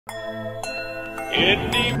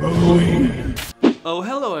Indy. Oh,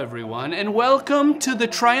 hello everyone, and welcome to the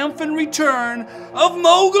triumphant return of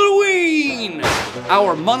Mogulween!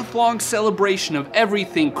 Our month-long celebration of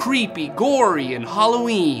everything creepy, gory, and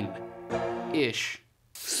Halloween-ish.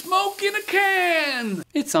 Smoke in a can!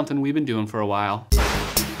 It's something we've been doing for a while.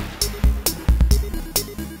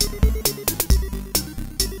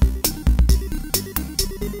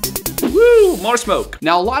 Woo! More smoke.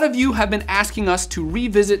 Now, a lot of you have been asking us to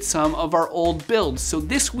revisit some of our old builds, so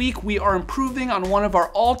this week we are improving on one of our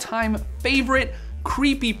all-time favorite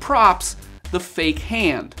creepy props, the fake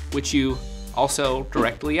hand, which you also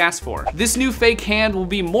directly asked for. This new fake hand will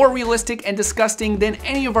be more realistic and disgusting than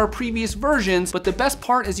any of our previous versions, but the best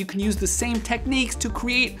part is you can use the same techniques to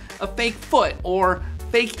create a fake foot or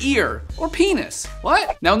fake ear, or penis.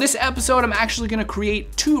 What? Now in this episode, I'm actually gonna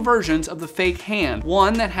create two versions of the fake hand.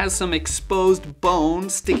 One that has some exposed bone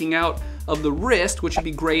sticking out of the wrist, which would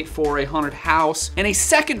be great for a haunted house, and a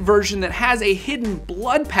second version that has a hidden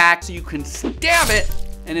blood pack so you can stab it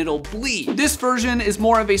and it'll bleed. This version is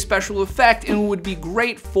more of a special effect and would be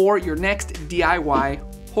great for your next DIY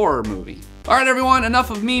horror movie. All right, everyone, enough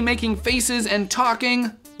of me making faces and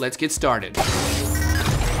talking. Let's get started.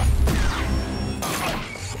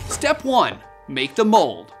 Step 1, make the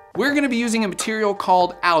mold. We're gonna be using a material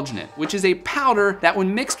called alginate, which is a powder that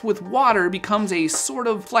when mixed with water becomes a sort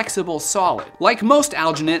of flexible solid. Like most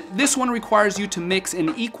alginate, this one requires you to mix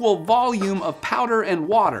an equal volume of powder and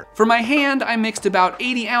water. For my hand, I mixed about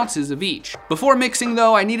 80 ounces of each. Before mixing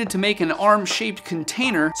though, I needed to make an arm-shaped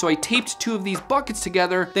container, so I taped two of these buckets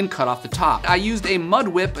together, then cut off the top. I used a mud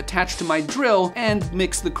whip attached to my drill and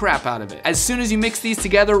mixed the crap out of it. As soon as you mix these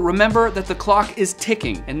together, remember that the clock is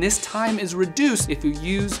ticking, and this time is reduced if you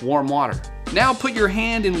use warm water. Now put your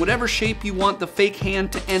hand in whatever shape you want the fake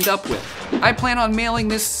hand to end up with. I plan on mailing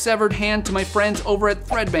this severed hand to my friends over at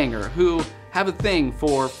Threadbanger, who have a thing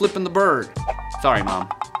for flipping the bird. Sorry, Mom.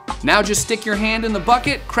 Now just stick your hand in the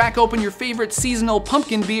bucket, crack open your favorite seasonal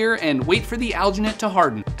pumpkin beer, and wait for the alginate to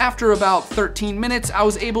harden. After about 13 minutes, I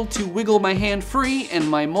was able to wiggle my hand free and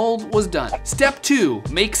my mold was done. Step 2,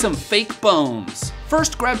 make some fake bones.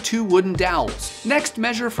 First, grab 2 wooden dowels. Next,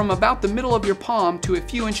 measure from about the middle of your palm to a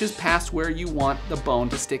few inches past where you want the bone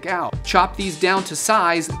to stick out. Chop these down to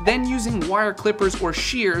size, then using wire clippers or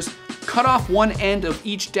shears, cut off one end of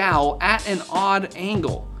each dowel at an odd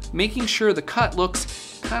angle, making sure the cut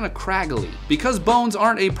looks kind of craggly. Because bones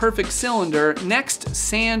aren't a perfect cylinder, next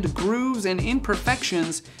sand grooves and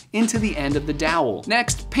imperfections into the end of the dowel.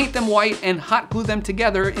 Next, paint them white and hot glue them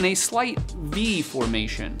together in a slight V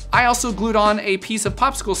formation. I also glued on a piece of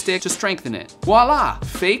popsicle stick to strengthen it. Voila,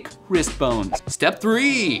 fake wrist bones. Step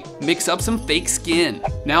 3, mix up some fake skin.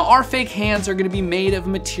 Now our fake hands are gonna be made of a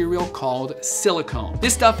material called silicone.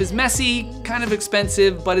 This stuff is messy, kind of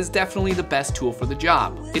expensive, but is definitely the best tool for the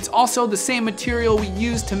job. It's also the same material we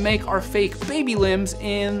used to make our fake baby limbs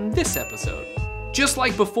in this episode. Just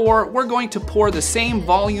like before, we're going to pour the same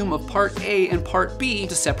volume of part A and part B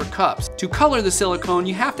into separate cups. To color the silicone,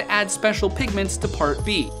 you have to add special pigments to part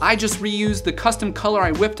B. I just reused the custom color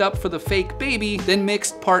I whipped up for the fake baby, then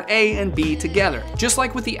mixed part A and B together. Just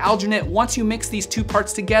like with the alginate, once you mix these two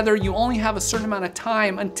parts together, you only have a certain amount of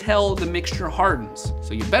time until the mixture hardens.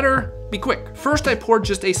 So you better be quick. First, I poured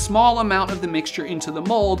just a small amount of the mixture into the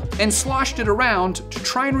mold and sloshed it around to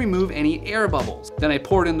try and remove any air bubbles. Then I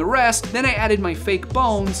poured in the rest, then I added my fake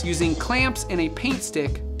bones using clamps and a paint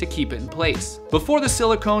stick to keep it in place. Before the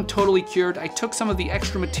silicone totally cured, I took some of the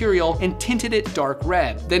extra material and tinted it dark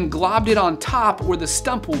red, then globbed it on top where the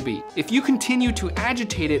stump will be. If you continue to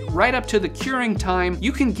agitate it right up to the curing time,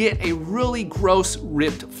 you can get a really gross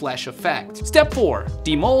ripped flesh effect. Step 4,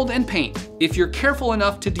 demold and paint. If you're careful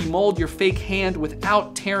enough to demold your fake hand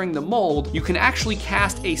without tearing the mold, you can actually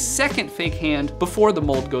cast a second fake hand before the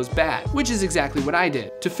mold goes bad, which is exactly what I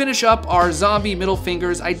did. To finish up our zombie middle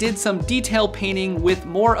fingers, I did some detail painting with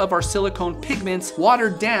more of our silicone pigments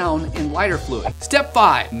watered down in lighter fluid. Step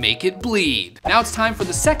 5, make it bleed. Now it's time for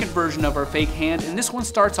the second version of our fake hand, and this one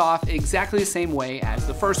starts off exactly the same way as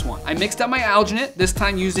the first one. I mixed up my alginate, this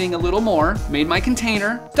time using a little more, made my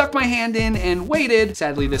container, stuck my hand in and waited,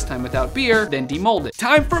 sadly this time without beer, then demolded.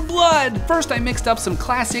 Time for blood! First I mixed up some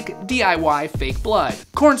classic DIY fake blood.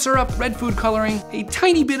 Corn syrup, red food coloring, a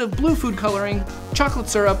tiny bit of blue food coloring, chocolate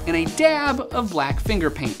syrup, and a dab of black finger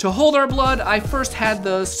paint. To hold our blood, I first had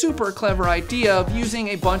the super clever idea of using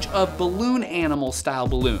a bunch of balloon animal style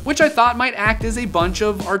balloons, which I thought might act as a bunch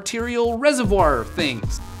of arterial reservoir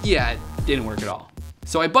things. Yeah, it didn't work at all.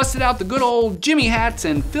 So I busted out the good old Jimmy hats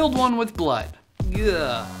and filled one with blood.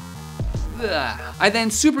 Ugh. I then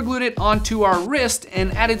super glued it onto our wrist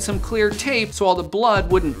and added some clear tape so all the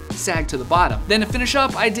blood wouldn't sag to the bottom. Then to finish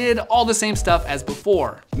up, I did all the same stuff as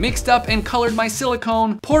before. Mixed up and colored my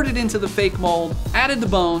silicone, poured it into the fake mold, added the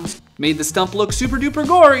bones, made the stump look super duper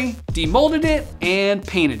gory, demolded it, and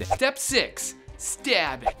painted it. Step 6,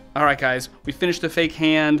 stab it. All right guys, we finished the fake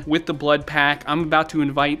hand with the blood pack. I'm about to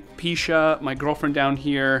invite Pisha, my girlfriend down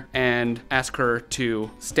here, and ask her to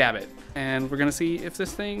stab it. And we're gonna see if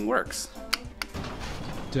this thing works.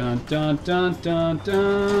 Dun, dun, dun, dun,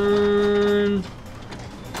 dun.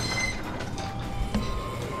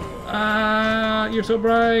 Ah, you're so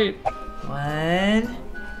bright. 1,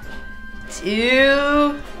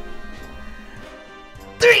 2,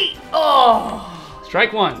 3. Oh.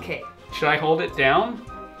 Strike 1. Okay. Should I hold it down?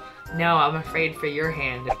 No, I'm afraid for your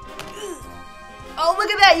hand. Oh, look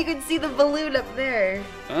at that. You can see the balloon up there.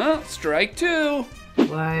 Strike 2.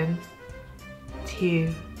 1,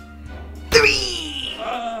 2, 3.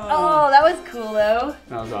 Oh, that was cool though.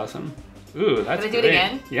 That was awesome. Ooh, that's Can I great. do it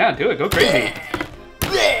again? Yeah, do it. Go crazy.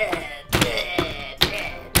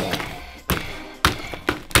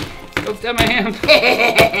 Don't stab my hand.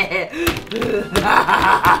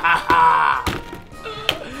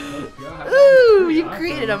 Ooh, you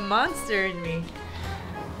created a monster in me.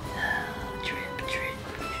 Drip, drip,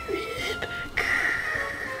 drip.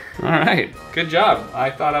 All right, good job. I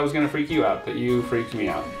thought I was gonna freak you out, but you freaked me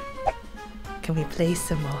out. Can we play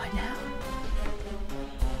some more now?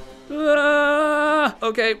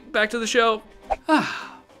 Okay, back to the show.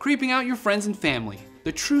 Creeping out your friends and family.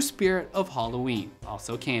 The true spirit of Halloween,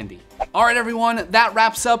 also candy. All right, everyone, that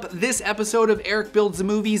wraps up this episode of Erik Builds the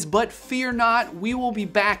Movies, but fear not, we will be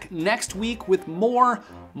back next week with more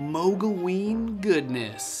Mogulween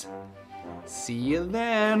goodness. See you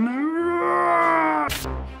then.